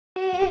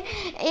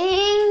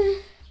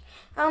I'm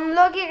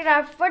looking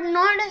craft, but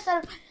not a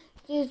surprise.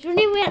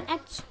 Today we are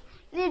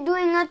actually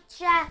doing a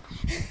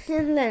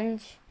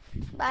challenge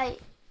by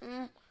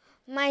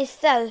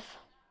myself,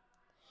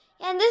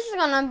 and this is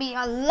gonna be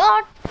a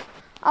lot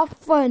of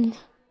fun.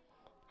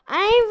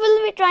 I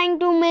will be trying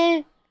to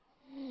make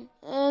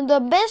the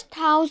best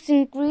house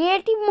in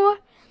creative mode,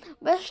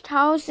 best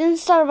house in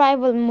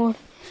survival mode,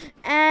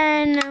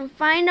 and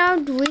find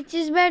out which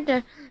is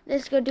better.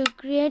 Let's go to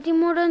creative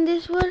mode on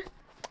this one.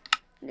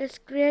 Let's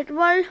create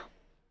world,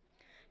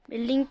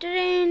 building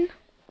terrain,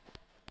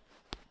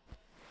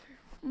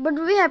 but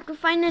we have to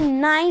find a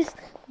nice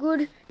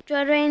good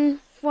terrain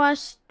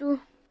first to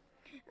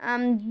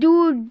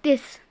do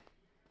this.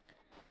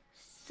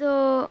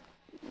 So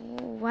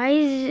why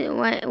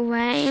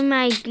am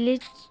I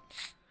glitched?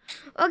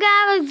 Okay,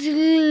 I was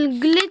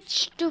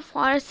glitched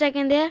for a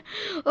second there.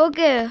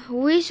 Okay,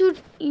 we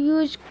should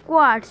use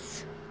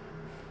quartz.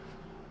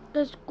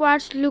 Does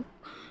quartz look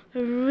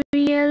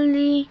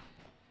really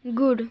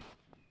good?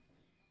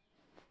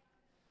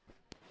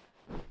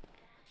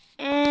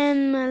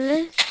 And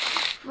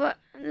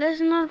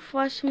let's not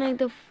first make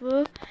the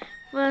floor.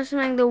 First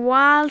make the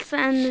walls,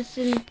 and this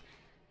is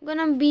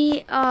gonna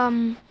be a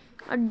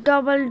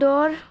double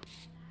door.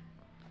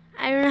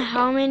 I don't know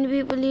how many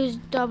people use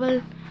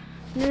double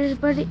doors,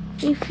 but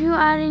if you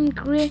are in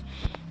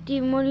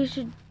creative mode, you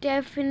should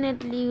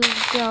definitely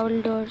use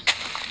double doors.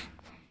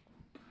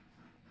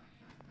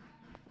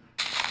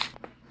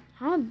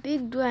 How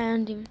big do I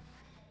want him?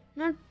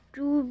 Not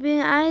too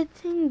big. I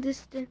think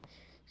this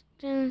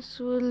distance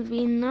will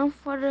be enough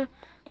for a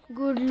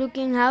good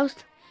looking house.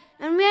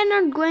 And we are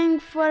not going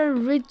for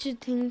rich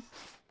things.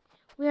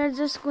 We are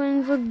just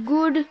going for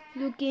good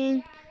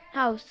looking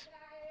house.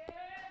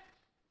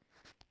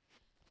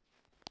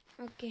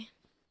 Okay.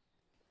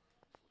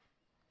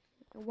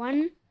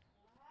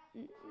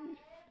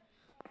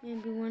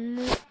 Maybe one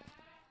more.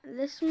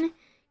 Let's make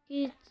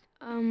it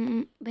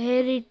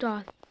very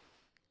tall.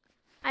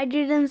 I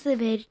didn't say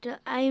very tall,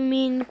 I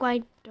mean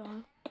quite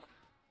tall.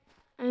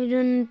 I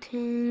don't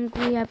think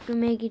we have to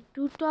make it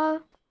too tall.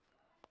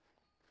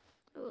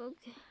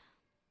 Okay.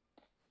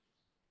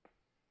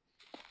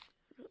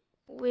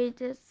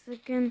 Wait a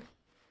second.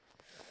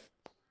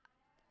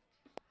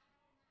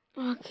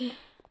 Okay.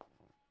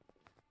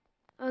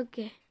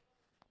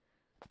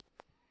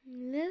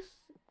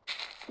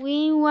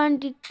 We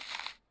want it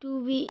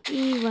to be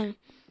even.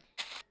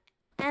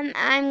 And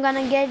I'm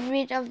gonna get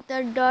rid of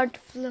the dirt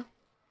floor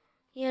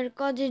here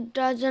because it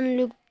doesn't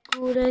look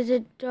good as a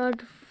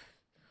dirt.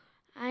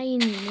 I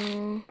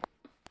know.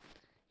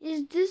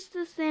 Is this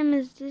the same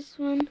as this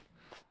one?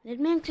 Let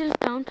me actually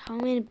count how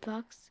many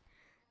blocks.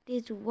 It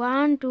is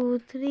 1, 2,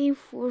 3,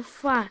 4,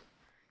 5.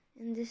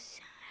 And this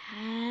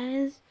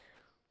has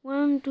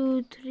 1,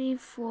 2, 3,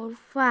 4,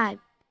 5.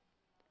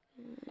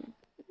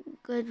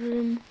 Good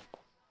room.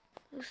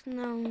 Let's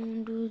now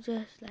do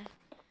just like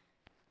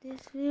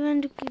this. We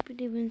want to keep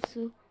it even,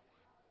 so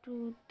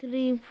 2,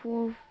 3,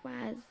 4,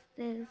 5,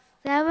 6,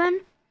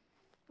 7.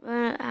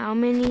 How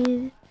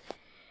many?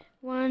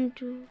 1,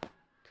 2,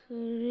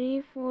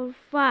 3, 4,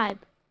 5,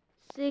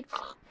 6,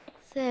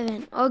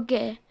 7.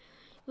 Okay,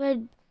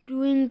 we're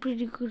doing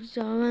pretty good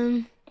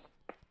job.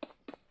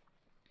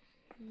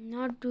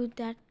 Not do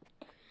that.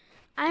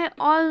 I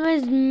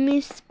always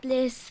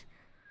misplace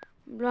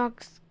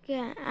blocks.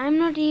 I'm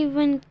not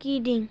even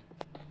kidding.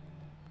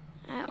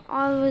 I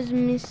always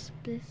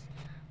misplace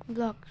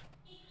blocks.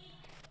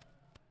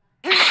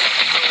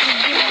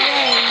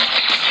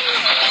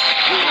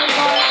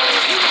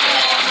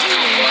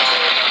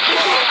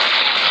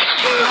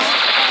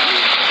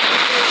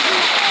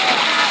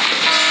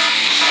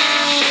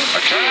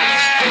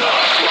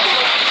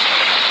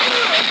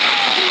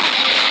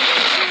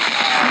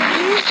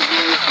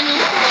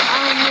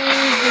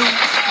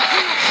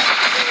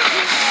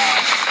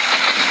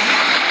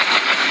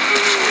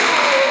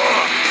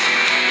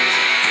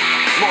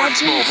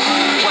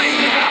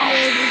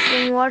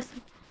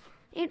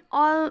 It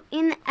all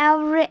in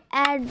every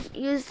ad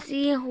you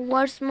see,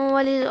 what's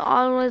mobile is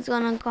always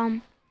gonna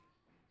come.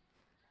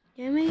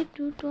 Can I make it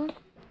too tall?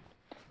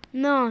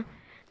 No.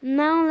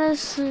 Now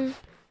let's.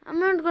 I'm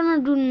not gonna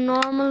do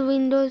normal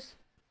windows,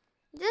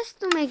 just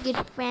to make it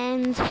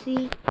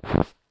fancy.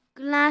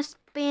 Glass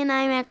pane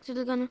I'm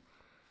actually gonna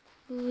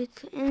do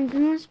it, and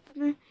glass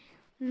pane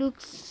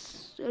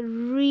looks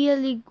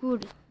really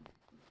good.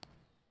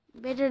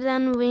 Better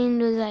than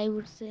windows, I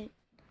would say.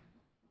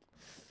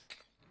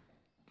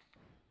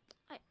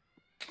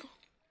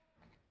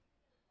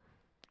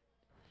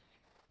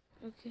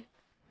 Okay.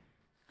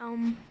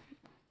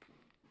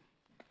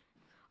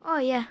 Oh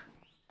yeah.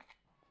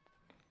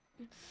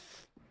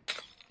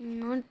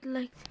 Not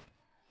like.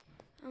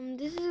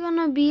 This is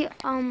gonna be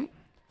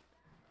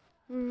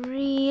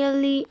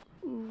really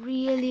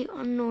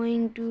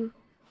annoying to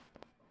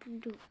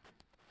do.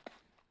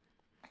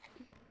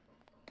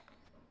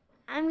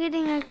 I'm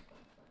getting a.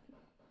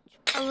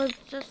 I was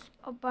just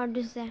about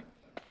to say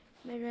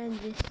better than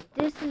this.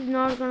 This is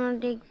not gonna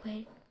take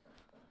very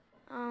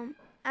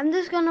I'm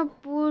just gonna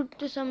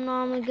put some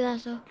normal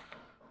glass over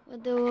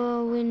the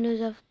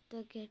windows of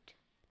the gate,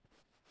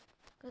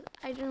 because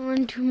I don't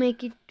want to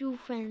make it too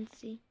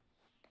fancy.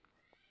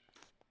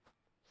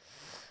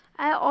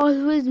 I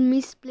always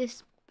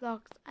misplace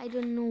blocks. I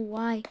don't know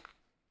why.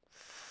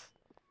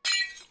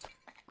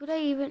 Could I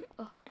even?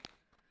 Oh,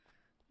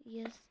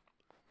 yes.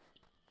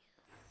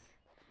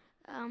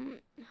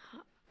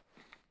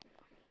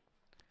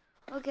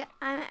 Okay,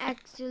 I'm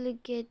actually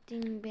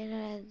getting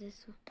better at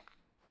this one.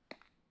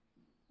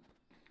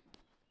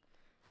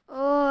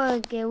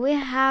 Okay, we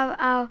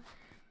have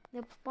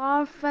the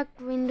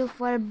perfect window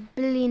for a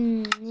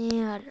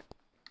billionaire.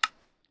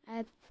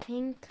 I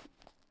think.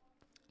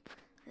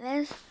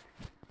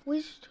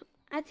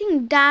 I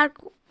think dark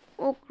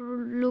oak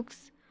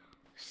looks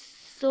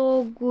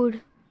so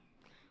good.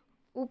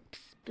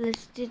 Oops,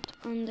 placed it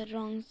on the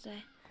wrong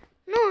side.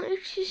 No,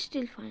 it's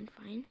still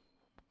fine.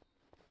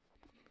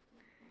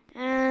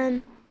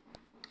 And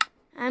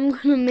I'm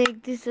gonna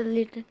make this a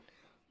little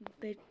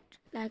bit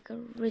like a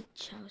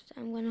rich house.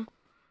 I'm gonna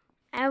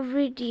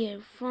every tier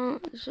so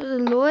the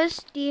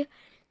lowest tier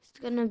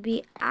is gonna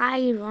be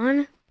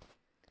iron,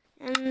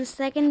 and the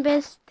second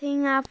best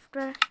thing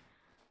after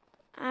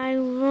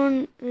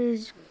iron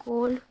is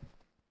gold.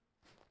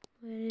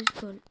 Where is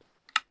gold?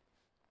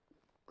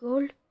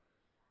 Gold,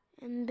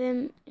 and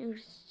then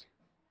it's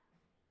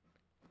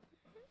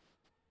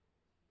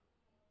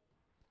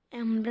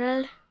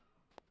emerald,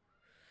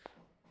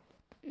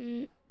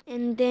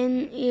 and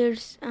then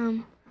it's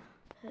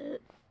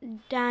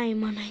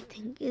diamond. I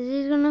think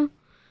is it gonna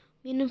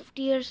be enough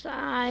tiers?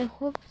 I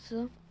hope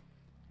so.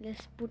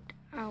 Let's put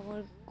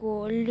our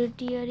gold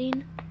tier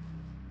in.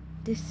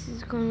 This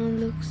is gonna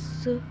look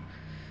so.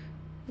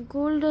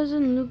 Gold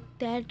doesn't look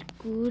that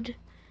good,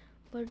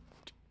 but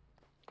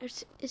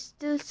it's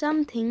still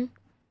something.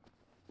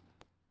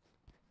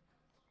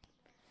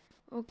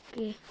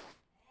 Okay,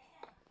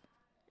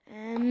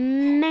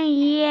 and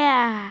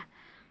yeah,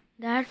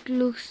 that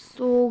looks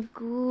so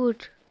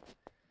good.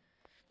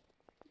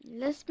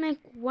 Let's make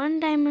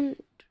one diamond.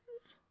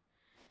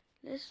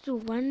 Let's do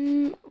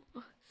one.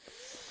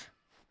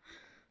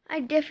 I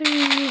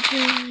definitely need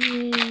to.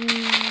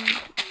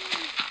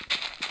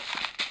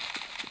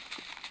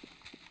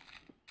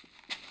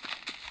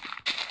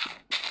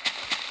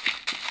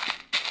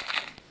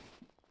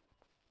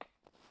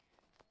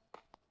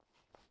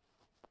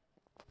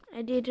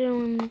 I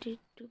didn't want it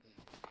to.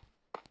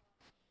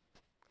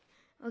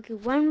 Okay,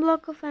 one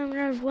block of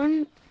emerald,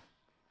 one.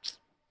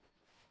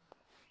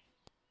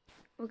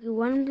 Okay,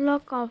 one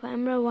block of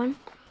emerald,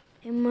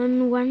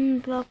 one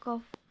block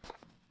of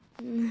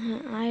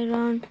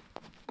iron,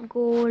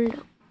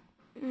 gold.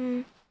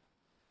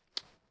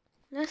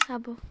 Let's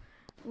have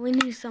we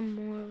need some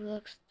more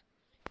blocks.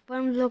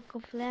 One block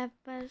of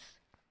lapis,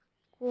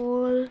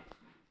 coal,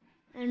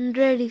 and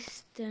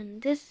redstone.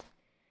 This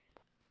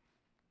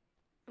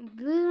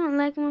blue is not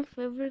like my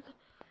favorite.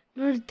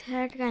 Not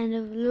that kind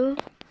of blue.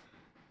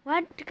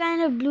 What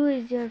kind of blue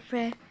is your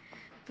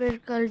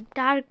favorite color?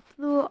 Dark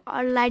blue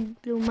or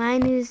light blue?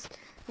 Mine is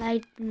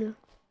light blue.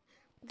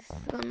 This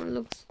is gonna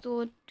look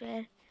so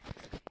terrible.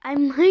 I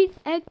might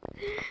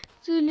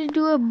actually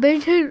do a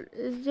better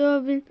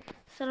job in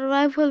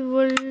survival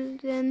world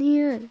than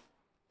here.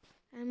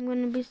 I'm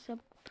gonna be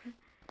surprised.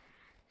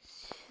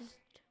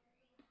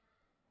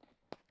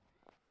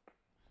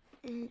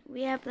 And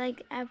we have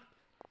like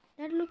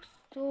that looks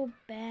so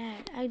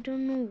bad. I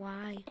don't know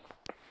why.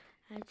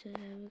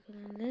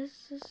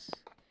 Let's just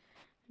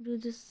do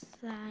the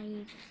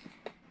sides.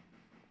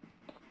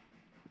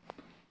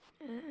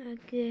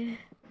 Okay.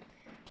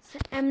 So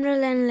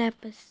emerald and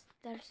lapis.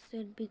 That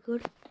should be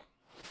good.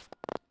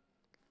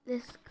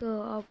 Let's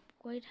go up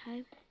quite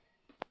high.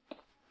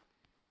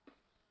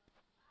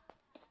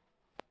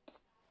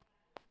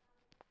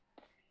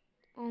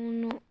 Oh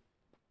no.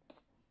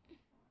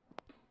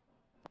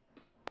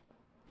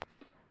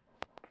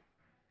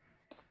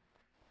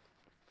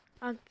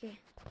 Okay.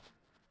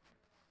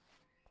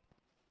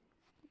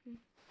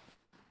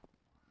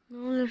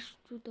 Now let's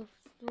do the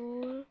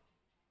floor.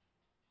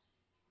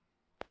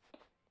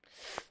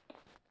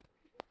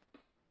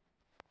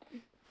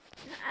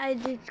 I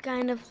did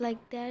kind of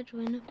like that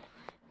when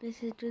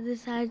place it to the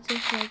side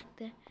just like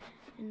that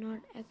and not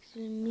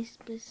actually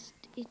misplaced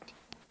it.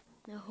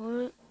 The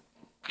whole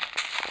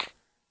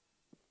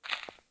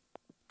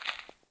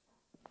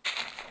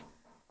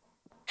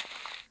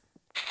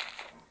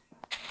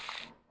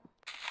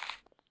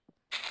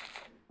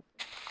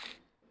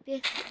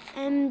this,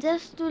 and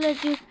just to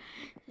let you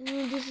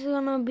know, this is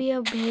gonna be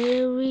a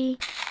very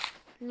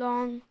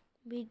long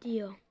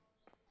video,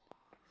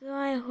 so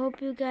I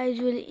hope you guys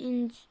will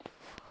enjoy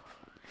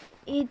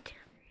it.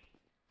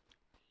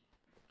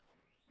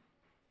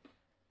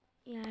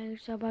 Yeah,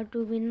 it's about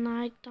to be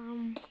night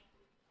time.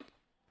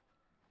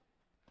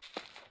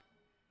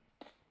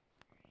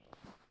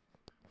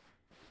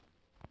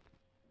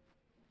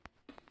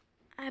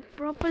 I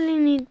properly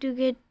need to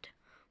get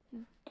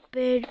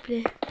bed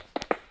place.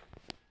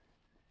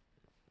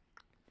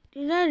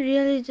 Did I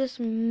really just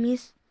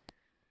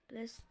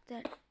misplace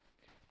that?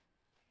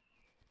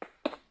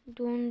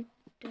 Don't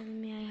tell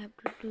me I have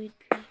to do it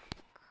like.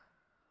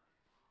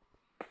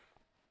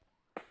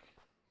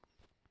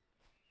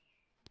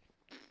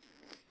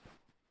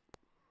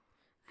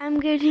 I'm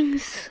getting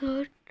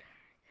so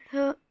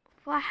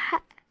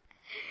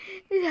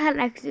this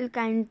actual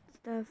kind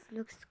stuff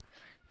looks.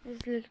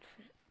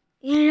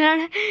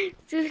 Yeah,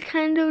 still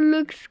kind of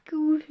looks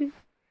cool.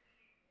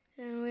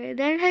 Anyway,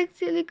 that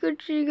actually could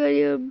trigger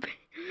your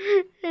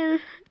brain.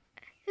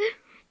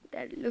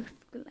 That looks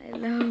cool. I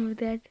love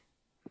that.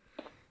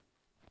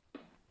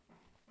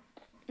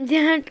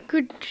 That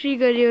could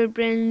trigger your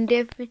brain.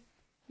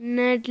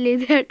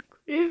 Definitely, that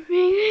could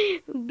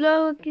be.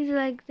 Block is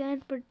like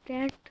that, but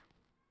that.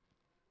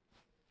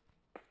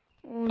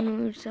 Oh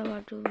no, it's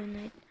about to be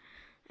night.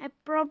 I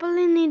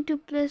probably need to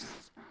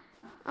place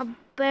a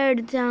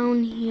bed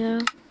down here.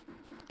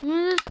 I'm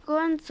gonna just go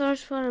and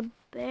search for a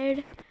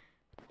bed.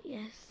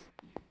 Yes.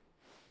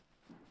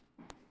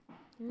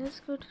 Let's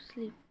go to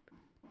sleep.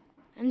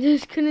 I'm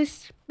just gonna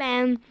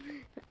spam.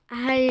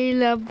 I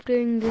love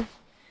doing this.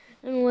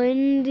 And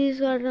when this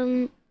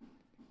button,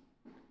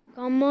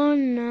 come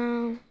on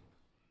now.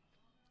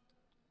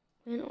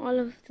 When all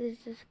of this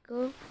just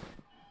go,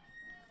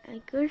 I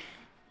could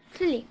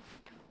sleep.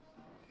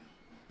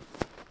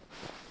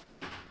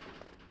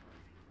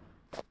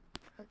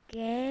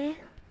 Okay.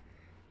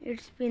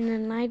 It's been a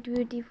nice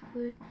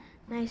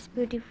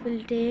beautiful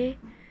day.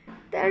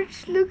 That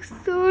looks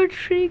so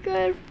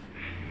trigger.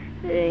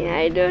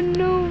 I don't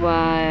know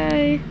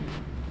why.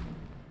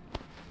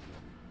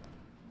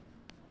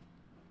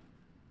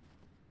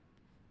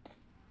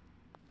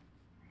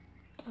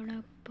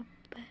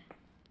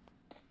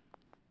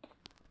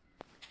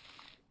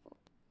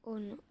 Oh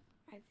no,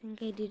 I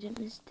think I did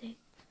a mistake.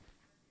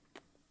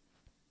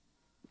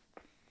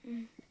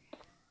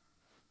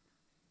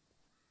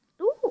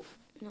 Ooh,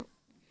 no.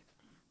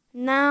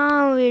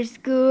 Now it's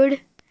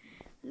good.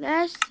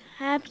 Let's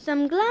have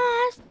some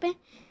glass paint.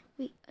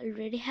 We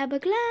already have a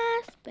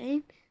glass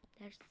paint.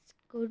 That's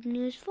good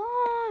news for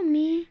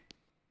me.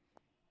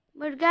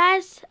 But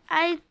guys,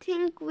 I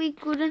think we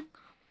couldn't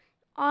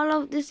all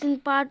of this in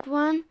part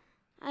 1.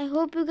 I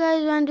hope you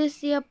guys want to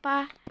see a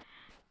part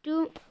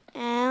 2.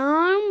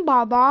 And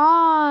bye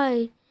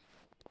bye.